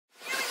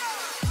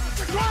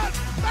across.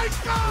 They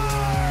score!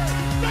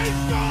 They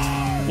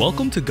score!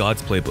 Welcome to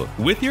God's Playbook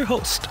with your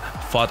host,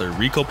 Father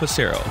Rico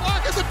Passero.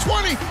 Lock at the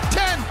 20,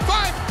 10,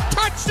 5,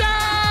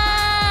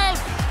 touchdown!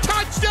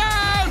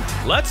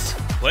 Touchdown! Let's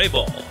play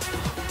ball.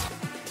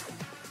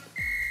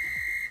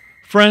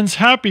 Friends,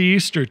 happy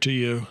Easter to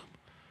you.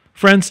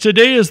 Friends,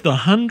 today is the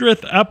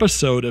 100th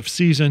episode of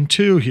Season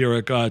 2 here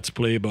at God's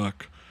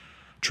Playbook.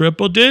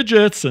 Triple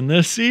digits in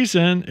this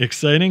season,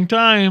 exciting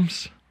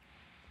times.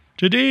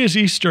 Today is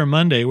Easter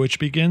Monday, which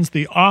begins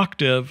the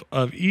octave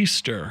of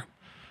Easter.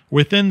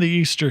 Within the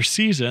Easter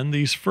season,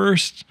 these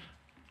first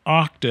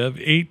octave,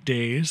 8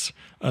 days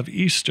of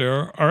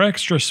Easter, are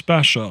extra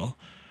special,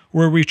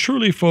 where we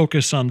truly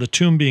focus on the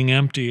tomb being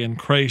empty and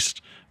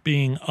Christ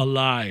being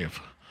alive.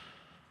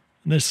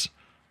 This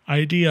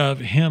idea of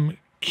him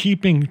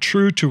keeping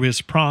true to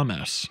his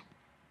promise.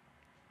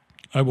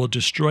 I will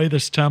destroy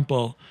this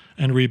temple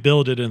and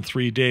rebuild it in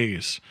 3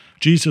 days.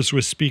 Jesus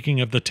was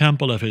speaking of the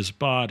temple of his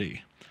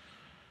body.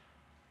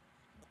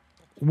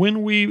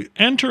 When we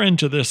enter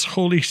into this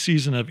holy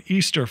season of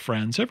Easter,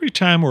 friends, every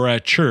time we're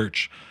at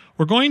church,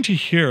 we're going to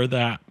hear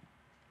that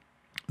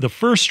the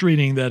first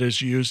reading that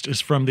is used is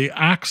from the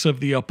Acts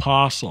of the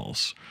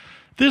Apostles.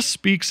 This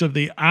speaks of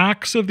the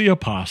Acts of the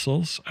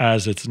Apostles,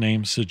 as its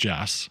name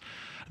suggests,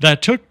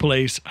 that took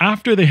place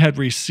after they had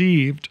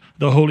received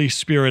the Holy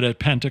Spirit at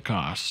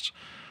Pentecost.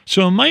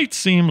 So it might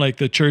seem like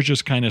the church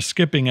is kind of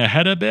skipping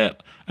ahead a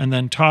bit and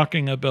then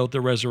talking about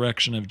the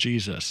resurrection of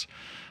Jesus.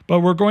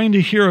 But we're going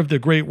to hear of the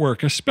great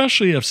work,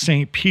 especially of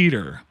St.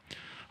 Peter,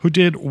 who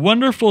did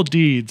wonderful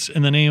deeds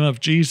in the name of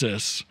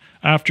Jesus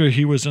after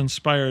he was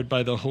inspired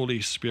by the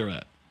Holy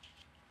Spirit.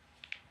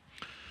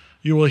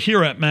 You will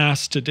hear at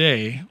Mass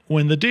today,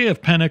 when the day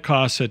of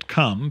Pentecost had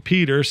come,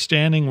 Peter,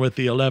 standing with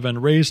the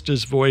 11, raised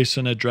his voice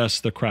and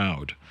addressed the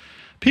crowd.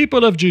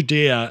 People of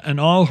Judea and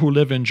all who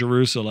live in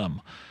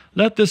Jerusalem,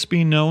 let this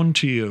be known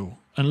to you,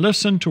 and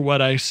listen to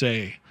what I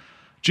say.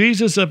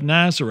 Jesus of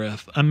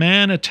Nazareth, a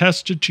man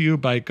attested to you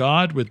by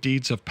God with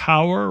deeds of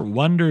power,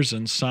 wonders,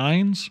 and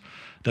signs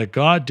that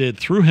God did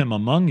through him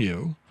among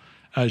you,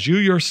 as you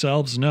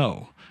yourselves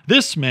know.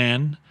 This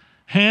man,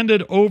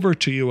 handed over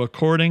to you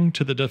according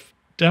to the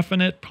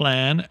definite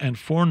plan and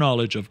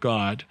foreknowledge of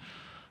God,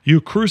 you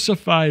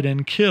crucified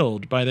and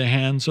killed by the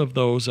hands of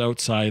those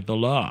outside the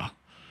law.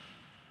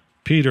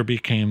 Peter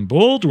became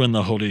bold when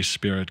the Holy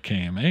Spirit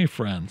came,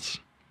 friends?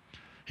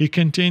 He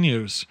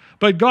continues,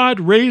 but God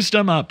raised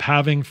him up,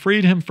 having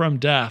freed him from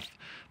death,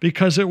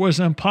 because it was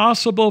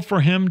impossible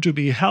for him to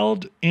be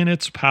held in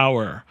its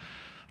power.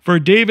 For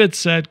David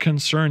said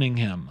concerning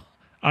him,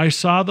 I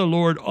saw the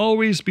Lord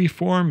always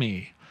before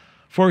me,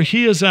 for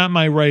he is at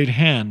my right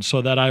hand,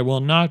 so that I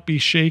will not be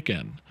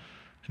shaken.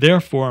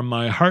 Therefore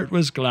my heart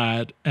was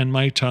glad, and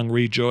my tongue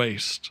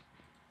rejoiced.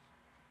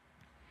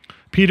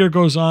 Peter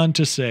goes on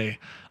to say,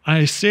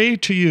 I say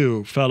to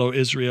you, fellow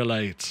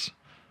Israelites,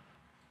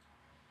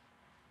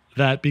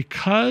 that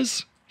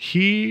because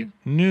he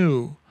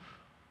knew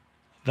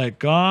that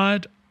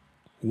God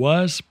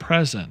was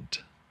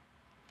present,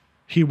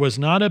 he was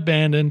not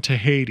abandoned to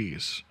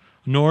Hades,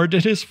 nor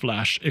did his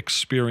flesh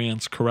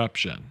experience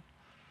corruption.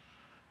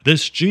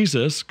 This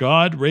Jesus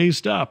God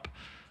raised up,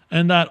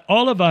 and that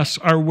all of us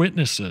are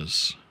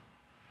witnesses.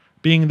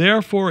 Being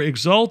therefore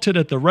exalted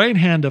at the right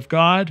hand of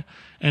God,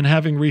 and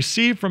having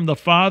received from the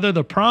Father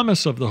the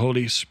promise of the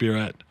Holy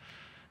Spirit,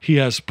 he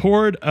has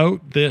poured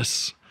out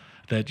this,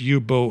 that you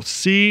both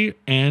see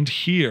and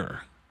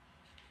hear.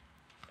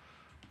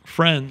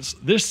 Friends,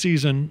 this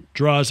season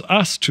draws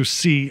us to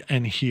see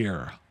and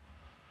hear.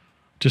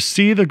 To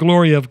see the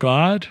glory of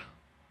God,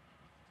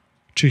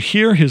 to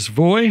hear his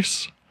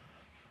voice,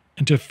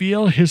 and to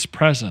feel his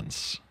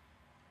presence.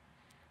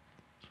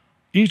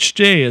 Each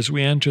day as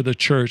we enter the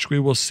church, we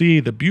will see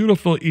the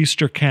beautiful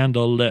Easter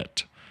candle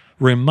lit,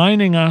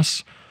 reminding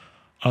us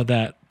of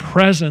that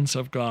presence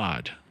of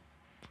God.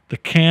 The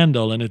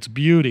candle and its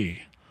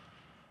beauty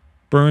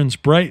burns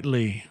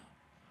brightly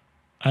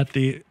at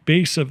the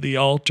base of the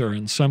altar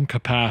in some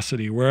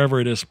capacity, wherever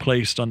it is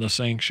placed on the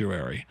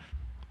sanctuary.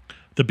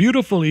 The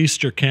beautiful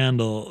Easter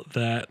candle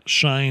that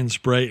shines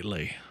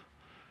brightly,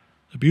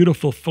 a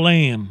beautiful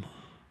flame,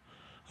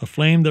 a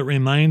flame that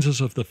reminds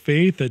us of the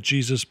faith that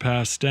Jesus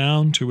passed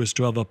down to his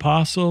 12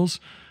 apostles,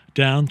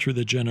 down through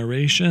the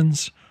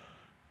generations,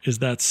 is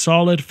that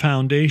solid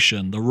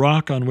foundation, the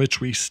rock on which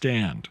we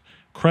stand.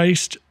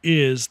 Christ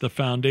is the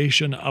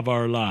foundation of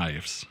our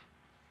lives.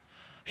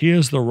 He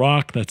is the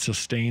rock that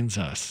sustains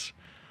us.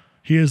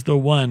 He is the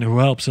one who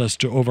helps us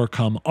to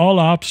overcome all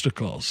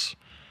obstacles,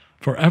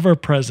 forever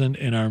present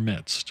in our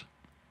midst.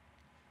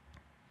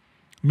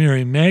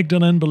 Mary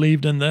Magdalene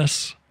believed in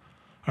this.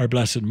 Our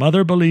Blessed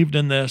Mother believed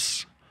in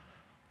this.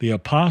 The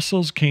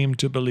apostles came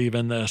to believe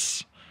in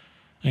this,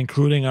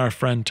 including our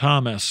friend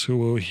Thomas, who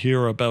we'll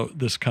hear about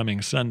this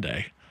coming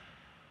Sunday.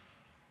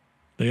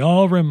 They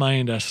all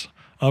remind us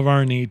of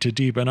our need to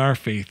deepen our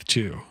faith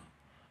too.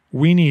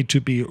 We need to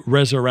be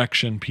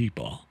resurrection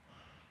people.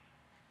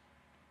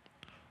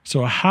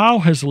 So how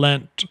has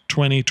Lent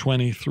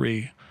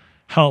 2023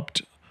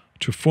 helped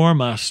to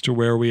form us to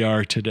where we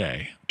are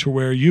today, to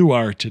where you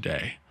are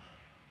today.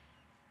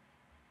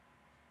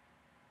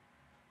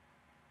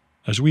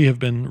 As we have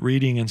been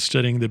reading and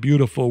studying the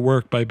beautiful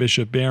work by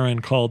Bishop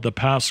Barron called The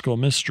Paschal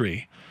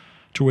Mystery,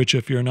 to which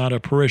if you're not a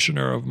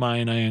parishioner of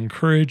mine, I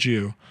encourage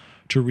you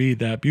to read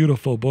that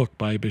beautiful book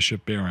by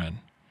Bishop Barron.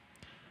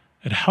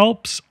 It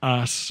helps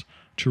us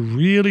to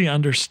really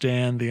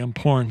understand the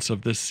importance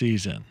of this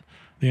season,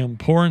 the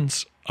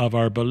importance of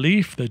our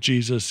belief that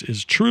Jesus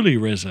is truly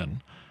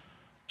risen,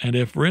 and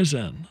if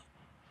risen,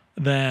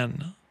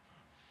 then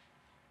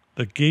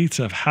the gates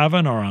of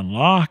heaven are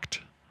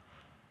unlocked,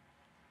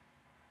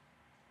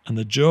 and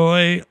the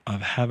joy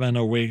of heaven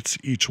awaits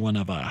each one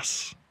of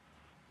us.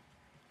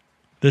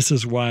 This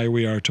is why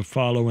we are to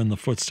follow in the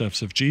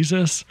footsteps of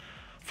Jesus,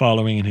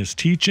 following in his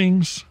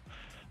teachings.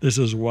 This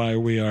is why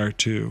we are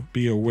to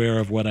be aware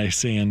of what I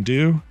say and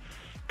do,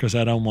 because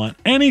I don't want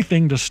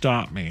anything to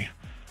stop me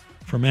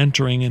from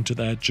entering into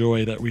that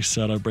joy that we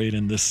celebrate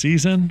in this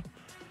season,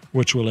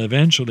 which will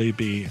eventually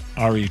be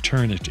our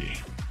eternity.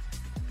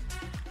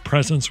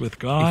 Presence with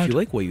God. If you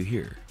like what you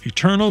hear,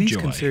 eternal please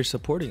joy. Consider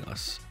supporting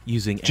us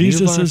using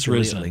Jesus any of our is affiliate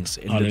risen. links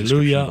in Alleluia, the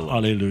description below,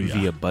 alleluia.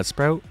 via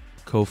Buzzsprout,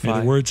 Ko-Fi, May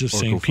the words of or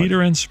St. GoFundMe.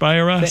 Peter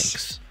inspire us.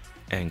 Thanks,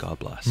 and God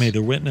bless. May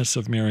the witness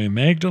of Mary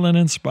Magdalene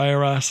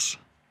inspire us.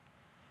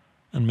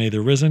 And may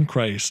the risen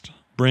Christ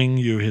bring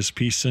you his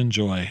peace and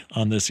joy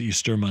on this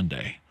Easter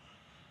Monday.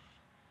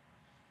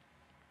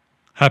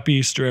 Happy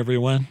Easter,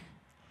 everyone.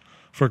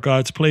 For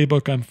God's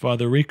Playbook, I'm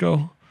Father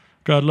Rico.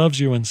 God loves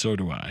you, and so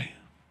do I.